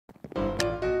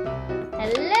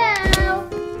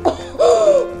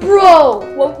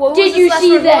Bro! Did you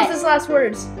see that? What was his last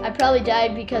words? I probably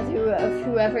died because of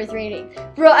whoever's reading.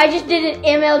 Bro, I just did an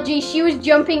MLG. She was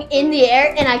jumping in the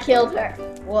air and I killed her.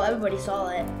 Well, everybody saw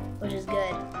it, which is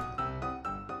good.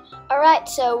 Alright,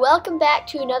 so welcome back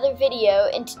to another video,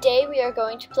 and today we are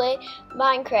going to play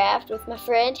Minecraft with my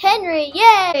friend Henry.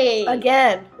 Yay!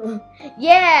 Again.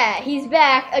 Yeah, he's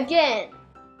back again.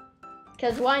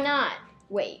 Because why not?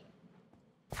 Wait.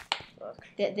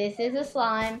 This is a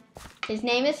slime. His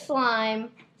name is Slime.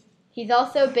 He's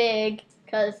also big,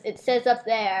 because it says up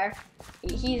there.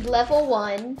 He's level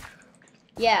 1.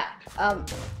 Yeah,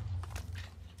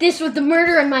 this was the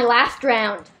murder in my last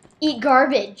round. Eat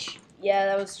garbage. Yeah,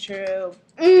 that was true.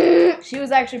 Mm. She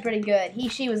was actually pretty good.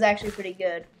 She was actually pretty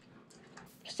good.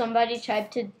 Somebody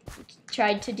tried to do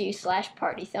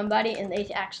 /party somebody, and they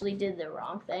actually did the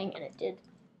wrong thing, and it did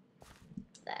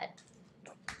that.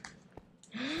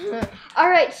 All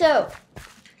right, so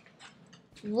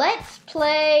let's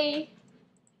play.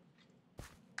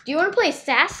 Do you want to play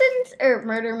Assassins or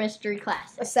Murder Mystery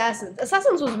Classic? Assassins.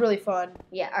 Assassins was really fun.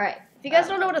 Yeah. All right. If you guys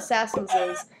don't know what Assassins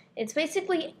is, it's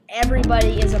basically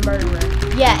everybody is a murderer.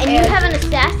 Yeah, and you have an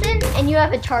assassin and you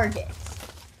have a target.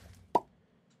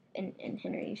 And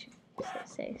Henry, you should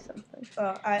say something.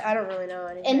 I don't really know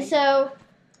anything. And so,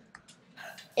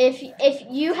 if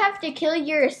you have to kill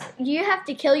your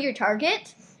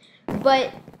target,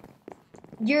 but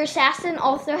your assassin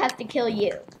also has to kill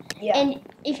you. Yeah. And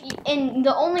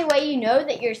the only way you know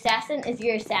that your assassin is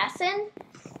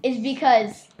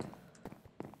because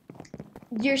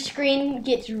your screen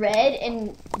gets red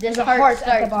and this heart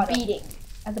starts beating.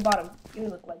 At the bottom. You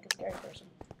look like a scary person.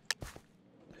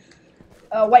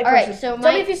 White person. Alright, so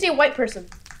tell me if you see a white person.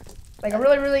 Like a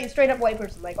really, really straight up white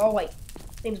person. Like all white.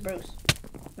 Name's Bruce.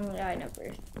 Oh, yeah, I know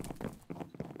Bruce.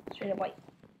 Straight up white.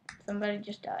 Somebody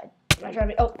just died. I'm trying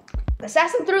to be, oh,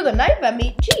 assassin threw the knife at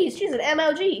me. Jeez, she's an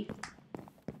MLG.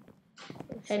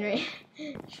 Henry,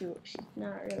 she's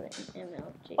not really an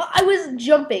MLG. Well, I was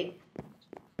jumping.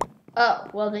 Oh,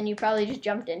 well then you probably just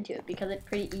jumped into it because it's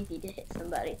pretty easy to hit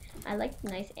somebody. I like the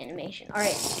nice animation. All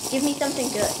right, give me something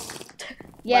good.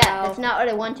 Yeah, Wow. That's not what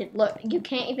I wanted. Look, you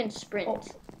can't even sprint. Oh.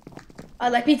 I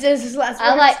like pizza. This is last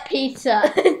I like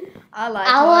pizza. I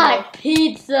like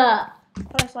pizza. I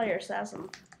thought I saw your assassin.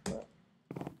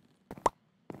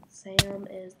 Sam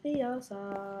is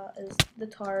the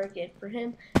target for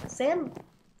him. Sam.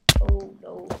 Oh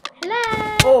no.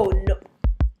 Hello. Oh no.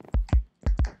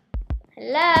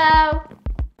 Hello.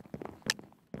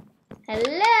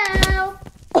 Hello.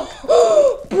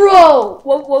 Bro.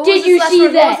 What Did you see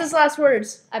that? What was his last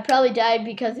words? I probably died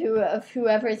because of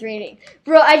whoever's reading.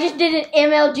 Bro, I just did an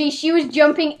MLG. She was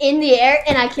jumping in the air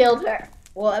and I killed her.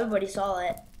 Well, everybody saw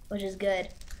it, which is good.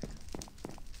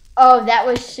 Oh, that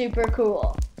was super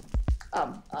cool.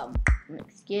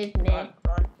 Excuse me.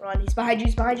 Ron, he's behind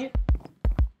you,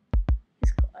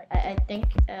 I think,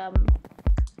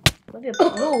 Maybe a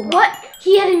blue. What?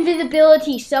 He had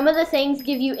invisibility. Some of the things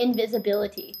give you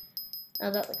invisibility.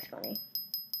 Oh, that looks funny.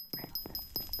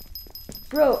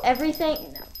 Bro,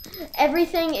 everything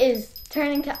is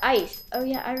turning to ice. Oh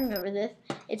yeah, I remember this.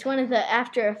 It's one of the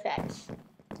after effects.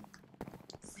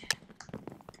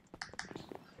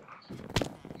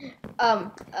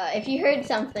 If you heard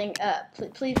something,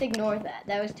 please ignore that.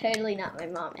 That was totally not my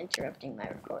mom interrupting my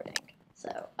recording.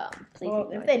 So, please Well,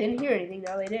 ignore if they didn't hear anything,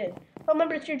 now they did. Oh,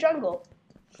 remember, it's your jungle.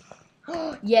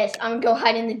 Yes, I'm gonna go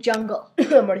hide in the jungle.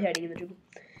 I'm already hiding in the jungle.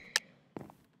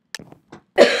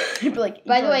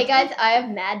 By the way, guys, I have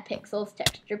Mad Pixels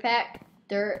texture pack.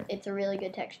 It's a really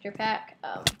good texture pack.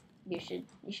 You should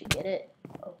get it.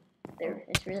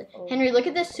 It's really Henry. Look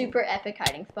at this super epic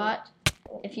hiding spot.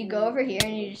 If you go over here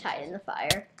and you just hide in the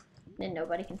fire, then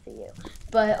nobody can see you.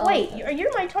 But wait,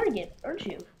 you're my target, aren't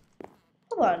you?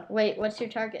 Hold on. Wait, what's your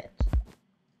target?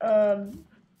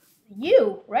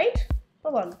 You, right?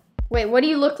 Hold on. Wait, what do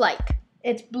you look like?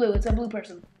 It's blue. It's a blue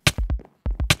person.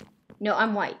 No,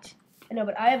 I'm white. I know,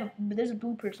 but there's a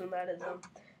blue person that is I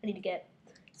need to get.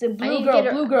 It's a blue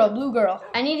girl.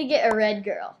 I need to get a red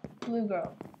girl. Blue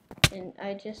girl. And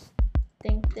I just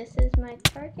think this is my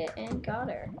target and got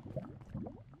her.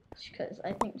 Because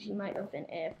I think she might have been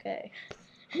AFK.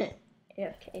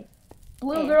 AFK.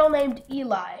 Blue girl named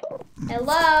Eli.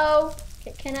 Hello.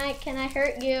 Can I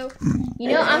hurt you? You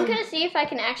know, I'm gonna see if I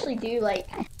can actually do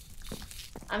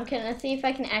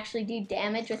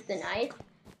damage with the knife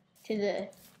to the.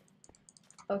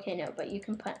 Okay, no, but you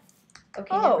can put. Okay.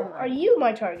 Oh, never mind. are you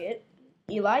my target,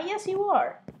 Eli? Yes, you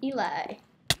are. Eli.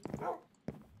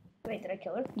 Wait, did I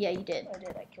kill her? Yeah, you did. I did.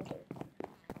 I killed her.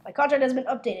 My contract has been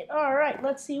updated. All right,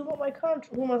 let's see who was on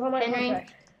my Henry,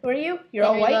 contract. Where are you? You're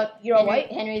all white? You're all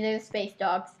white? Henry, there's space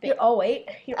dogs. You're all white?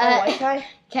 You're all white, guy?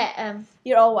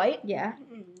 You're all white? Yeah.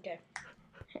 Okay.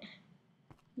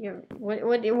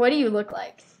 What do you look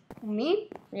like? Me?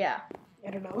 Yeah.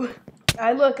 I don't know.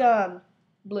 I look,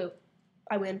 blue.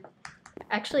 I win.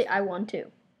 Actually, I won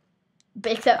too.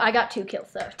 But except I got 2 kills,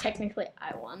 so technically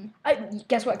I won.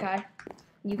 Guess what, Kai?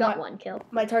 You got 1 kill.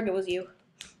 My target was you.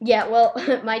 Yeah, well,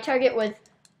 my target was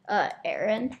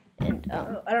Aaron. And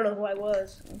I don't know who I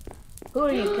was. Who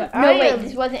are you?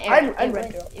 This wasn't Aaron. I'm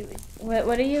Red Girl.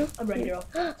 What are you? I'm Red Girl.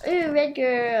 Ooh, Red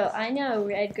Girl. I know,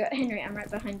 Red Girl. Henry, I'm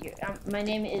right behind you. My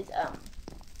name is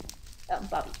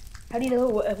Bobby. How do you know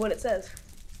what it says?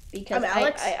 Because I'm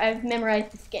Alex. I've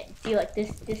memorized the skin. See, like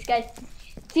this guy's.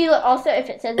 See, look, also if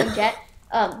it says in jet,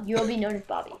 you will be known as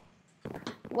Bobby.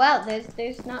 Wow,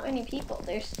 there's not many people.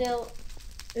 There's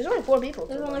only 4 people.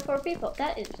 There's only 4 people.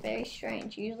 That is very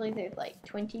strange. Usually there's like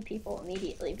 20 people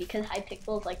immediately because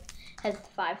Hypixel has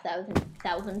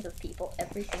 5,000 of people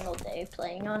every single day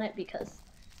playing on it because.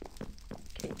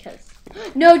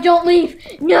 No, don't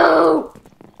leave! No!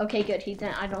 Okay, good. He's in.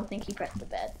 I don't think he pressed the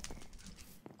bed.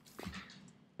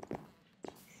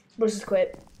 Versus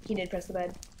quit. He did press the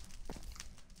bed.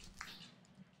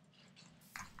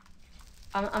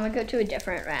 I'm gonna go to a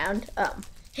different round. I'm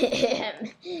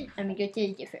gonna go to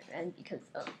a different round because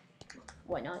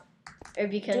why not? Or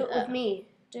because do it with me.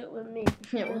 Do it with me.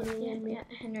 Yeah,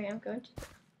 Henry, I'm going to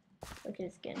look at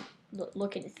his skin.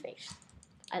 Look at his face.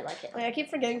 I like it. Wait, I keep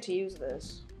forgetting to use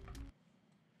this.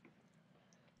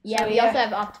 Yeah, so, we also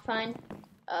have Optifine.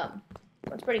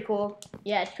 That's pretty cool.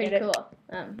 Yeah, it's pretty cool.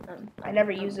 I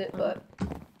never use it, but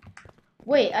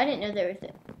wait, I didn't know there was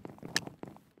it.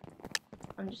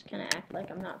 I'm just gonna act like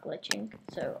I'm not glitching,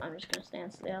 so I'm just gonna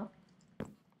stand still.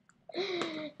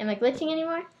 Am I glitching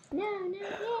anymore? No.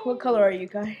 What color are you,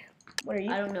 Kai? What are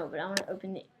you? I don't know, but I want to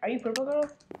open the. Are you purple girl?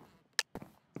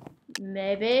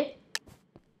 Maybe.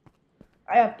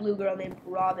 I have blue girl named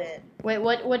Robin. Wait,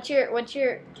 what's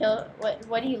your kill?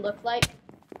 What do you look like?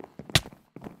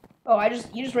 Oh,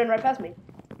 you just ran right past me.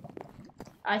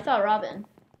 I saw Robin.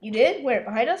 You did? Where?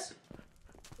 Behind us?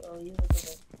 Oh, you look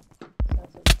like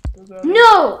blue girl.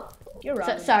 No! You're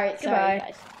Robin. Sorry,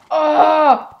 guys.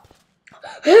 Oh!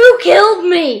 Who killed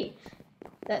me?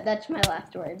 That's my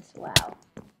last words. Wow.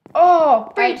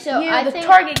 Oh, right, so the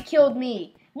target killed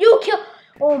me. You killed.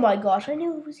 Oh my gosh, I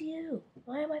knew it was you.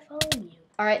 Why am I following you?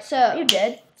 All right, so are you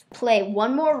dead? Play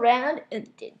one more round, and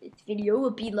then this video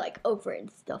will be like over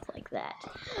and stuff like that.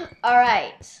 All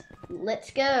right,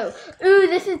 let's go. Ooh,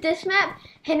 this is this map,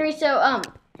 Henry. So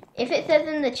if it says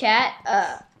in the chat,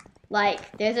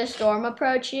 like there's a storm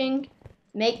approaching,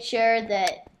 make sure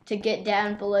that to get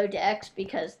down below decks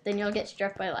because then you'll get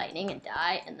struck by lightning and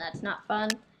die, and that's not fun.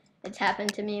 It's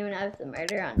happened to me when I was the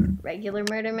murder on regular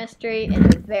murder mystery, and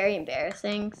it was very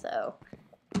embarrassing. So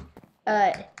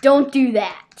don't do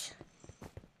that.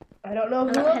 I don't know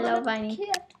who hello, Viney.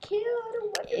 Kill.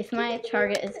 If my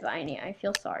target is Viney, I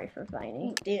feel sorry for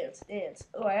Viney. Dance.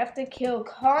 Oh, I have to kill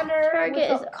Connor.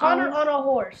 Connor on a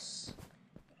horse.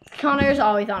 Connor is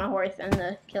always on a horse in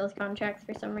the kills contracts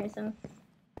for some reason.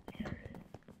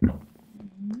 You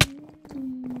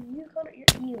Connor, you're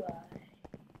Eli.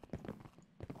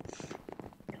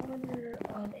 Connor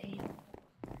on a.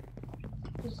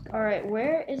 All right,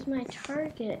 where is my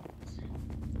target?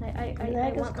 I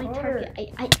want my target.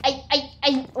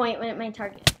 Wait, my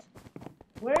target.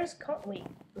 Where's Wait.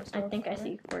 I think I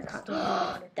see where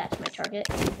Connor. That's my target.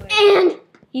 And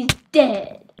he's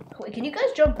dead. Wait, can you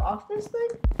guys jump off this thing?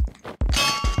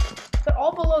 They're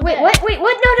all below deck. Wait,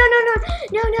 what?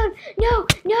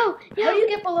 No. How do you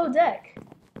get below deck?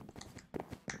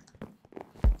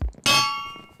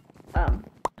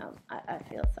 I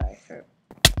feel sorry for.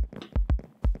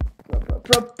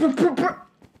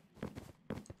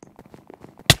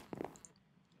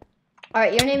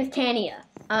 Alright, your name is Tania.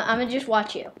 I'm gonna just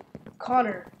watch you.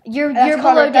 Connor. You're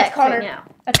below deck right now.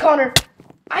 That's Connor.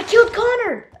 I killed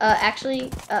Connor! Actually,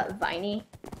 Viney.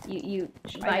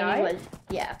 Viney was.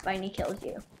 Yeah, Viney kills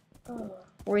you. Oh.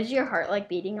 Where's your heart like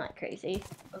beating like crazy?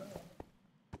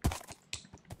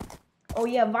 Oh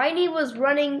yeah, Viney was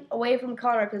running away from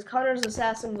Connor because Connor's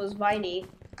assassin was Viney.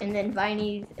 And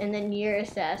then your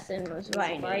assassin was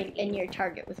Viney, and your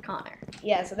target was Connor.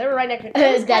 Yeah, so they were right next to each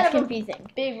other. That's confusing.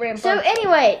 Big ramp. So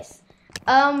anyways,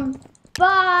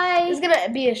 bye! This is gonna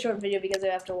be a short video because I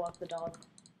have to walk the dog.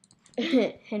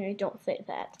 Henry, don't say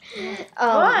that.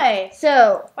 Why?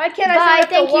 So, why can't I say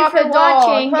thank you for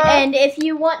watching, and if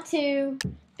you want to,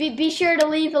 be sure to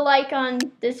leave a like on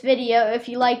this video if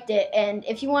you liked it, and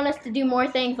if you want us to do more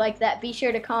things like that, be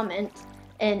sure to comment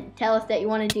and tell us that you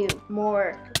want to do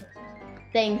more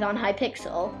things on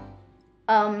Hypixel.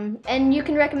 And you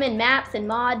can recommend maps and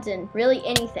mods and really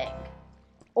anything.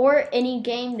 Or any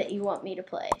game that you want me to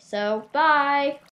play. So, bye!